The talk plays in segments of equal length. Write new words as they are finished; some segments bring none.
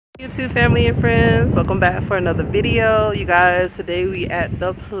YouTube family and friends, welcome back for another video. You guys, today we at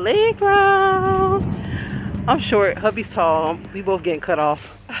the playground. I'm short, hubby's tall, we both getting cut off.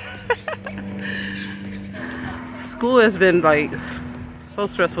 School has been like so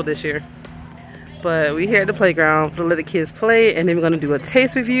stressful this year, but we here at the playground to let the kids play, and then we're gonna do a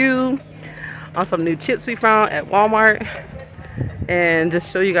taste review on some new chips we found at Walmart and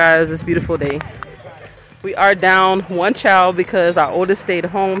just show you guys this beautiful day. We are down one child because our oldest stayed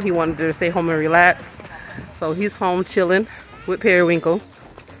home. He wanted to stay home and relax. So he's home chilling with Periwinkle.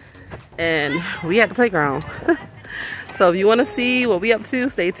 And we at the playground. So if you want to see what we up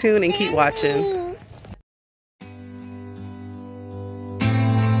to, stay tuned and keep watching.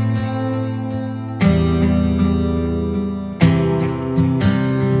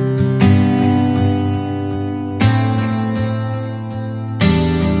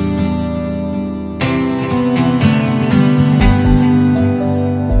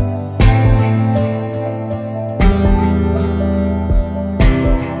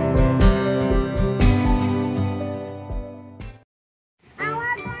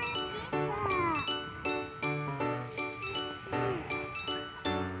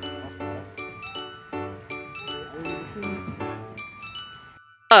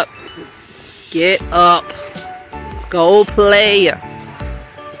 Up, get up, go play.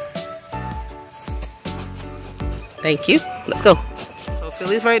 Thank you. Let's go. So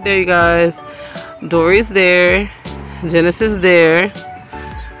Philly's right there, you guys. Dory's there, Genesis there,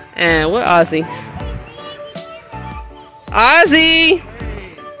 and where Ozzy? Ozzy.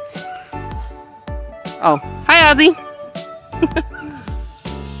 Oh, hi Ozzy.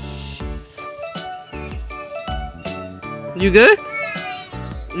 You good?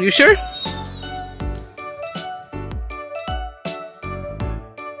 You sure?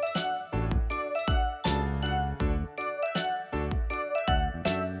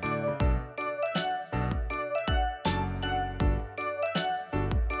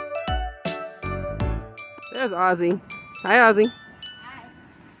 There's Ozzy. Hi, Ozzy.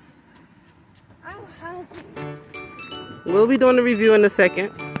 Hi. We'll be doing the review in a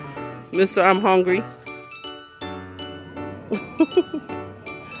second. Mr. I'm hungry.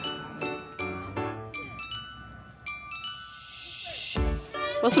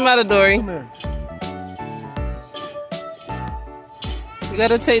 What's the matter, Dory? You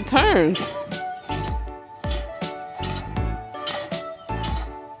gotta take turns.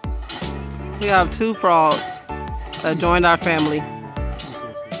 We have two frogs that joined our family.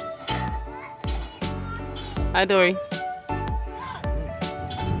 Hi, Dory.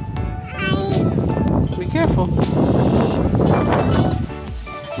 Hi. Be careful.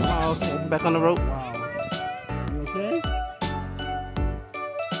 Oh, okay. Back on the rope. You okay?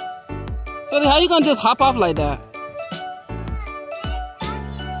 Philly, how you gonna just hop off like that?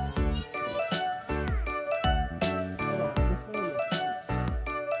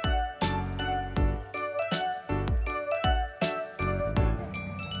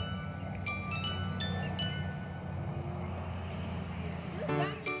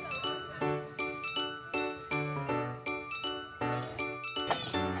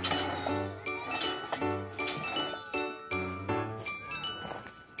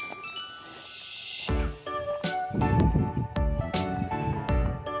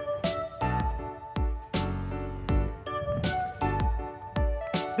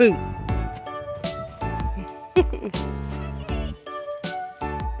 Boom.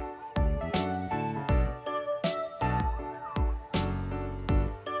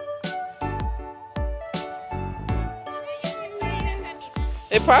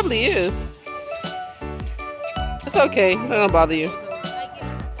 It probably is. It's okay. It's not gonna bother you.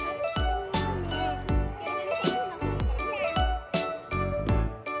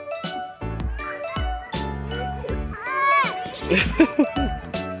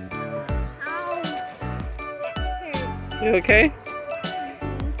 You okay?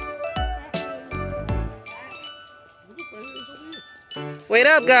 Wait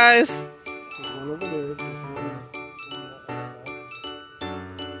up, guys.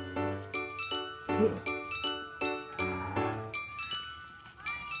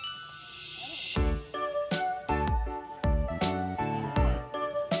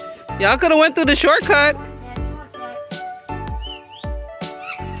 Y'all could have went through the shortcut.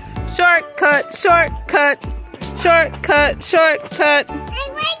 Shortcut, shortcut, shortcut, shortcut. I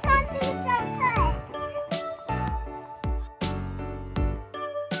might go to the shortcut.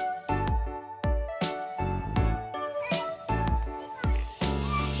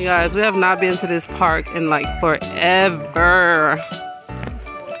 You guys, we have not been to this park in like forever.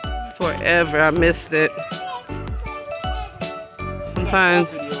 Forever. I missed it. Sometimes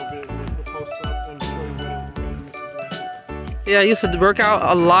Yeah, I used to work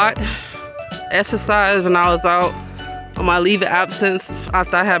out a lot, exercise when I was out on my leave of absence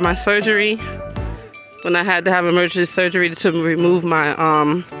after I had my surgery. When I had to have emergency surgery to remove my,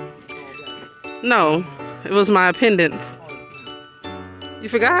 no, it was my appendix. You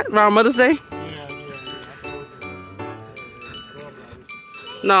forgot? Around Mother's Day?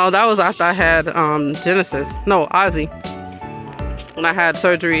 No, that was after I had Genesis. No, Ozzy. When I had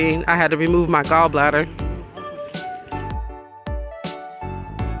surgery, I had to remove my gallbladder.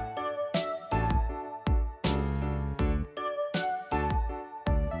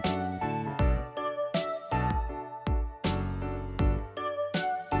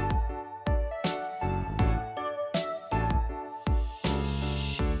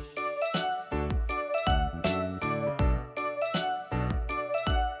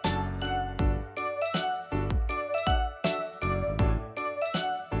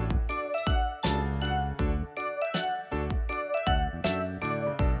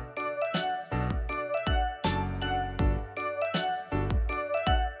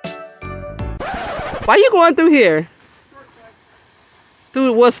 Why you going through here?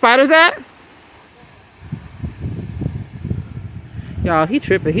 Through where spiders at? Y'all, he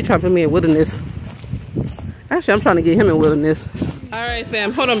tripping. He trying to put me in wilderness. Actually, I'm trying to get him in wilderness. Alright,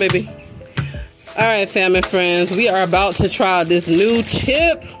 fam. Hold on, baby. Alright, fam and friends. We are about to try this new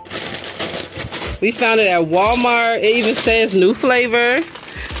chip. We found it at Walmart. It even says new flavor.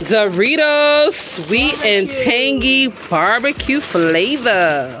 Doritos sweet and tangy barbecue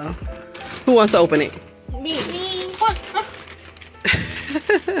flavor. Who wants to open it? Me.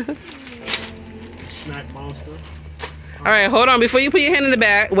 Snack monster. Alright, hold on. Before you put your hand in the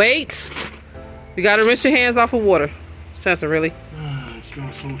bag, wait. You gotta rinse your hands off with water. Sensor, really? It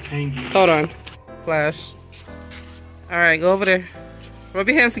smells so tangy. Hold on. Flash. Alright, go over there. Rub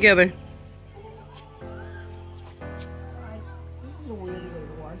your hands together.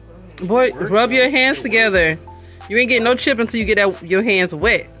 Boy, rub your hands together. You ain't getting no chip until you get your hands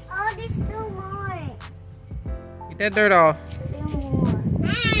wet. Oh, there's still more. Get that dirt off. Still more.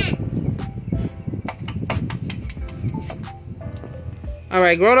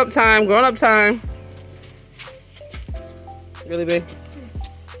 Alright, grown up time. Grown up time. Really big?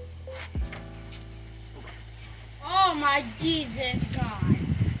 Oh my Jesus God.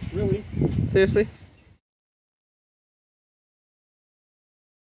 Really? Seriously?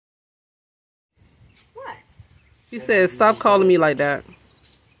 What? He said, stop calling me like that.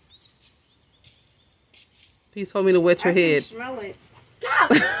 He told me to wet your head. Smell it.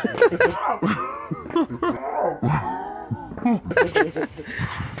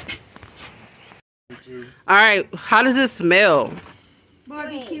 Alright, how does it smell?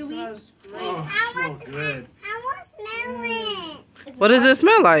 Barbecue. Oh, I smells want good. I want to smell it. What does it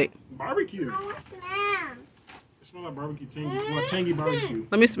smell like? Barbecue. I want to smell. It smells like barbecue tangy. Well, tangy barbecue.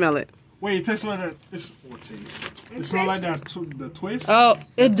 Let me smell it. Wait, it tastes like that. It's 14. It smells like that. The twist. Oh,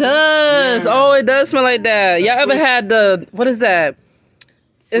 it does. Yeah. Oh, it does smell like that. Y'all ever had the, what is that?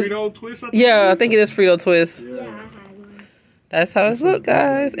 It's- Frito twist. Yeah, I think it is Frito Twist. Yeah. I had one. That's how it looks,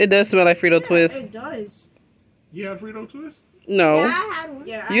 guys. It does smell like Frito Twist. It does. You had Frito twist? No. Yeah, I had one.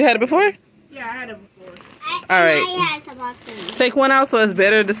 Yeah. You had it before? Yeah, I had it before. All right. I had some boxes. Take one out so it's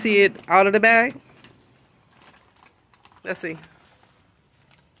better to see it out of the bag. Let's see.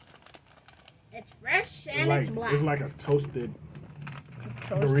 It's fresh and it's black. It's like a toasted.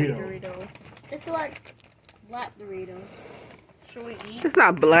 Toasted Dorito. It's like black Doritos. Should we eat? It's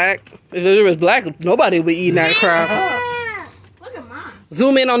not black. If it was black, nobody would eat that crap. Look at mine.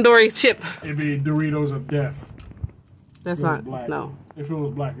 Zoom in on Dory's chip. It'd be Doritos of death. That's If it was not, black. no. If it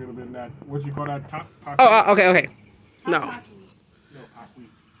was black, it would have been that. What you call that? Oh, okay. No. No, Pocky.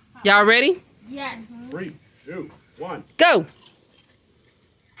 Y'all ready? Yes. 3, 2, 1. Go.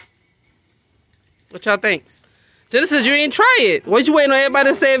 What y'all think? Genesis, you ain't try it. What you waiting on everybody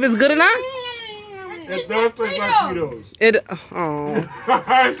to say if it's good or not? It does taste like Fritos. It. Oh,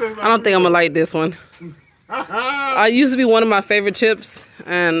 I don't think I'm gonna like this one. I used to be one of my favorite chips,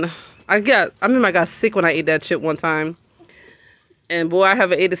 and I got sick when I ate that chip one time. And boy, I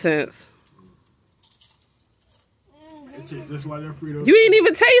haven't ate it since. It tastes just like that Fritos. You ain't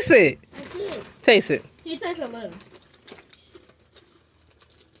even taste it. I did. Taste it. He tastes a little.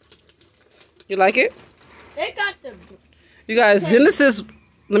 You like it? They got the. You guys, Genesis.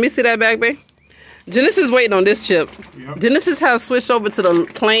 Let me see that back, babe. Genesis waiting on this chip. Yep. Genesis has switched over to the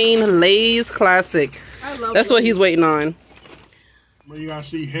plain Lay's Classic. I love That's what he's waiting on. But you gotta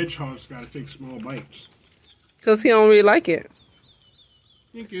see hedgehogs gotta take small bites. Because he don't really like it.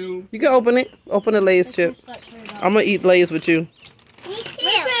 Thank you. You can open it. Open the Lay's chip. I'm going to eat Lay's with you. Me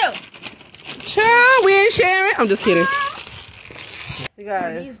too. Child, we ain't sharing. I'm just kidding. You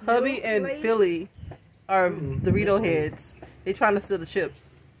guys, hubby and Philly are Dorito heads. They trying to steal the chips.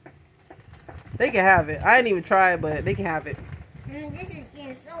 They can have it. I didn't even try it, but they can have it. This is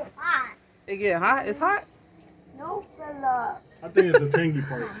getting so hot. It get hot? It's hot? No, fella. I think it's the tangy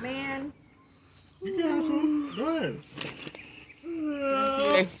part. Oh, man. You can have some. Go ahead.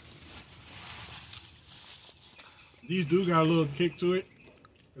 Okay. These do got a little kick to it.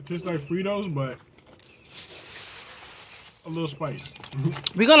 It tastes like Fritos, but a little spice.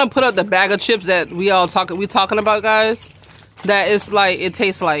 We're gonna put up the bag of chips that we talking about, guys. That it's like it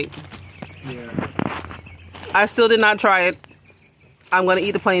tastes like. Yeah. I still did not try it. I'm gonna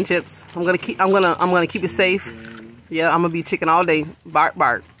eat the plain chips. I'm gonna keep it safe. Yeah, I'm gonna be chicken all day. Bark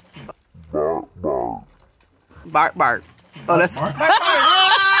bark. Bark bark. Bark bark. Oh, that's.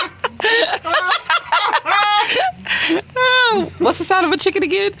 What's the sound of a chicken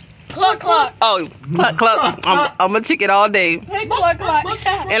again? Cluck cluck. Oh, cluck cluck. I'm a chicken all day. Hey, cluck cluck.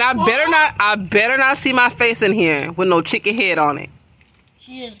 And I better not see my face in here with no chicken head on it.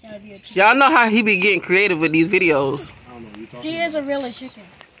 She is gonna be a chicken. Y'all know how he be getting creative with these videos. I don't know what you're talking She is a really chicken.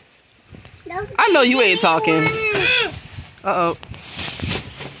 I know you ain't talking. Uh-oh.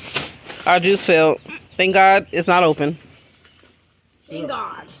 Our juice failed. Thank God it's not open. Thank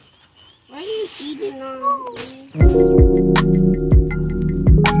God. Why are you eating on me?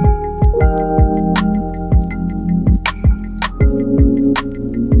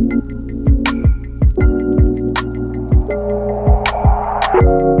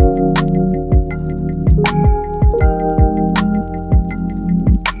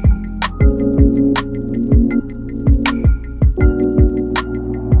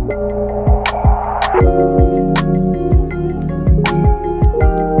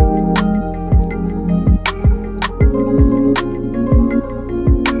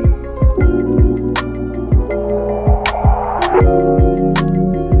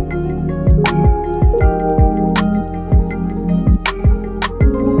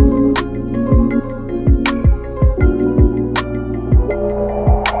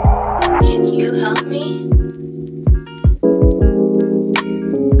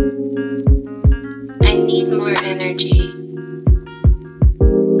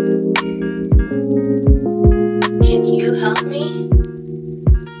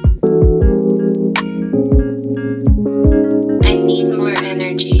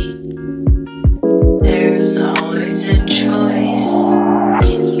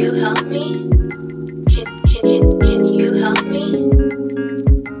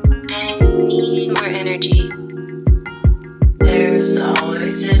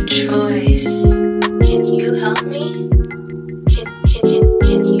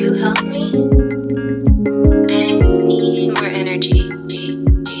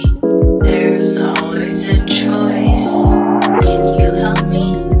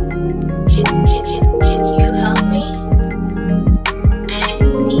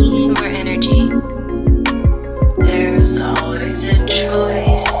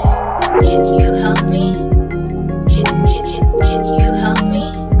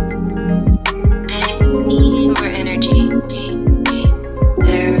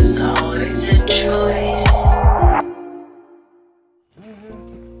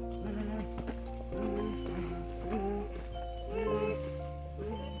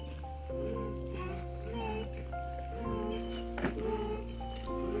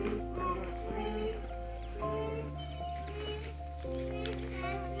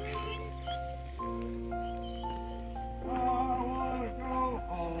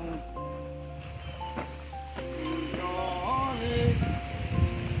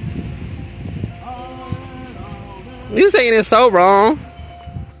 You saying it so wrong.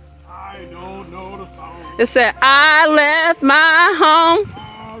 I don't know the song. It said, I left my home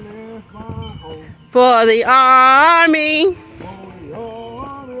I left my home for the army. for the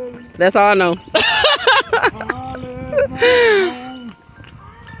army. That's all I know. I left my home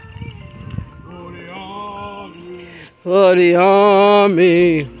for the army. For the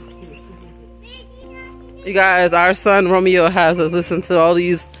army. You guys, our son Romeo has us listen to all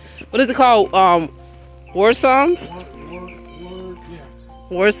these, what is it called? War songs?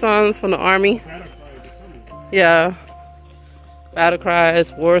 War songs from the army. Yeah. Battle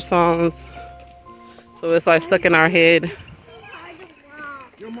cries, war songs. So it's like stuck in our head.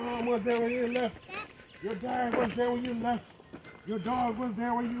 Your mom was there when you left. Your dad was there when you left. Your dog was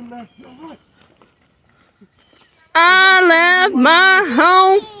there when you left. Your what? I left my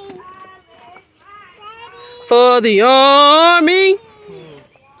home for the army.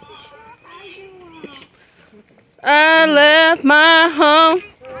 I left my home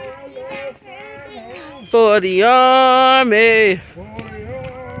for the army. For the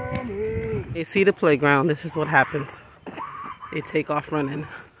They see the playground. This is what happens. They take off running.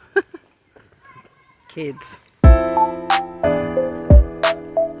 Kids.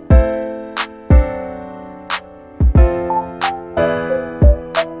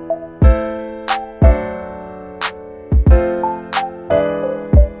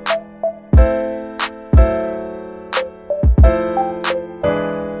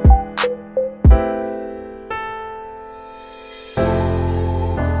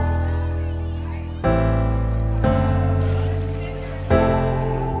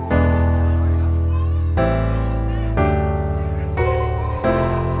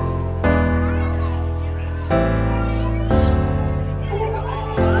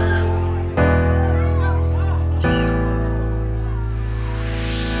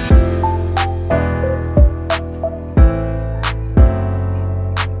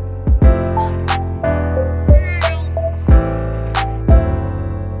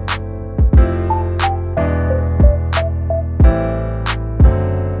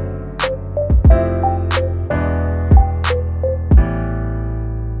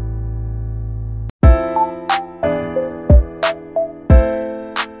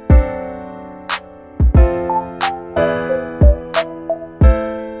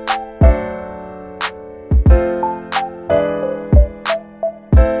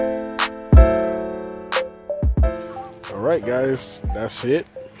 Alright guys, that's it.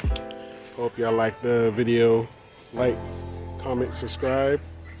 Hope y'all like the video. Like, comment, subscribe.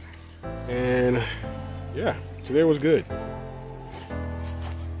 And yeah, today was good.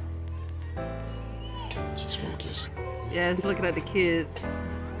 Just focus. Yeah, just looking at the kids.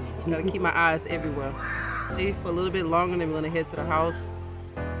 Gotta keep my eyes everywhere. Maybe for a little bit longer, then we're gonna head to the house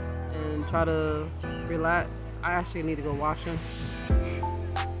and try to relax. I actually need to go wash them.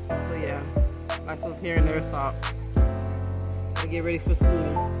 So yeah, I took here and there, so to get ready for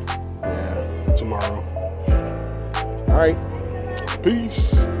school. Yeah, tomorrow. All right,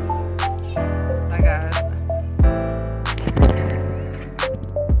 peace.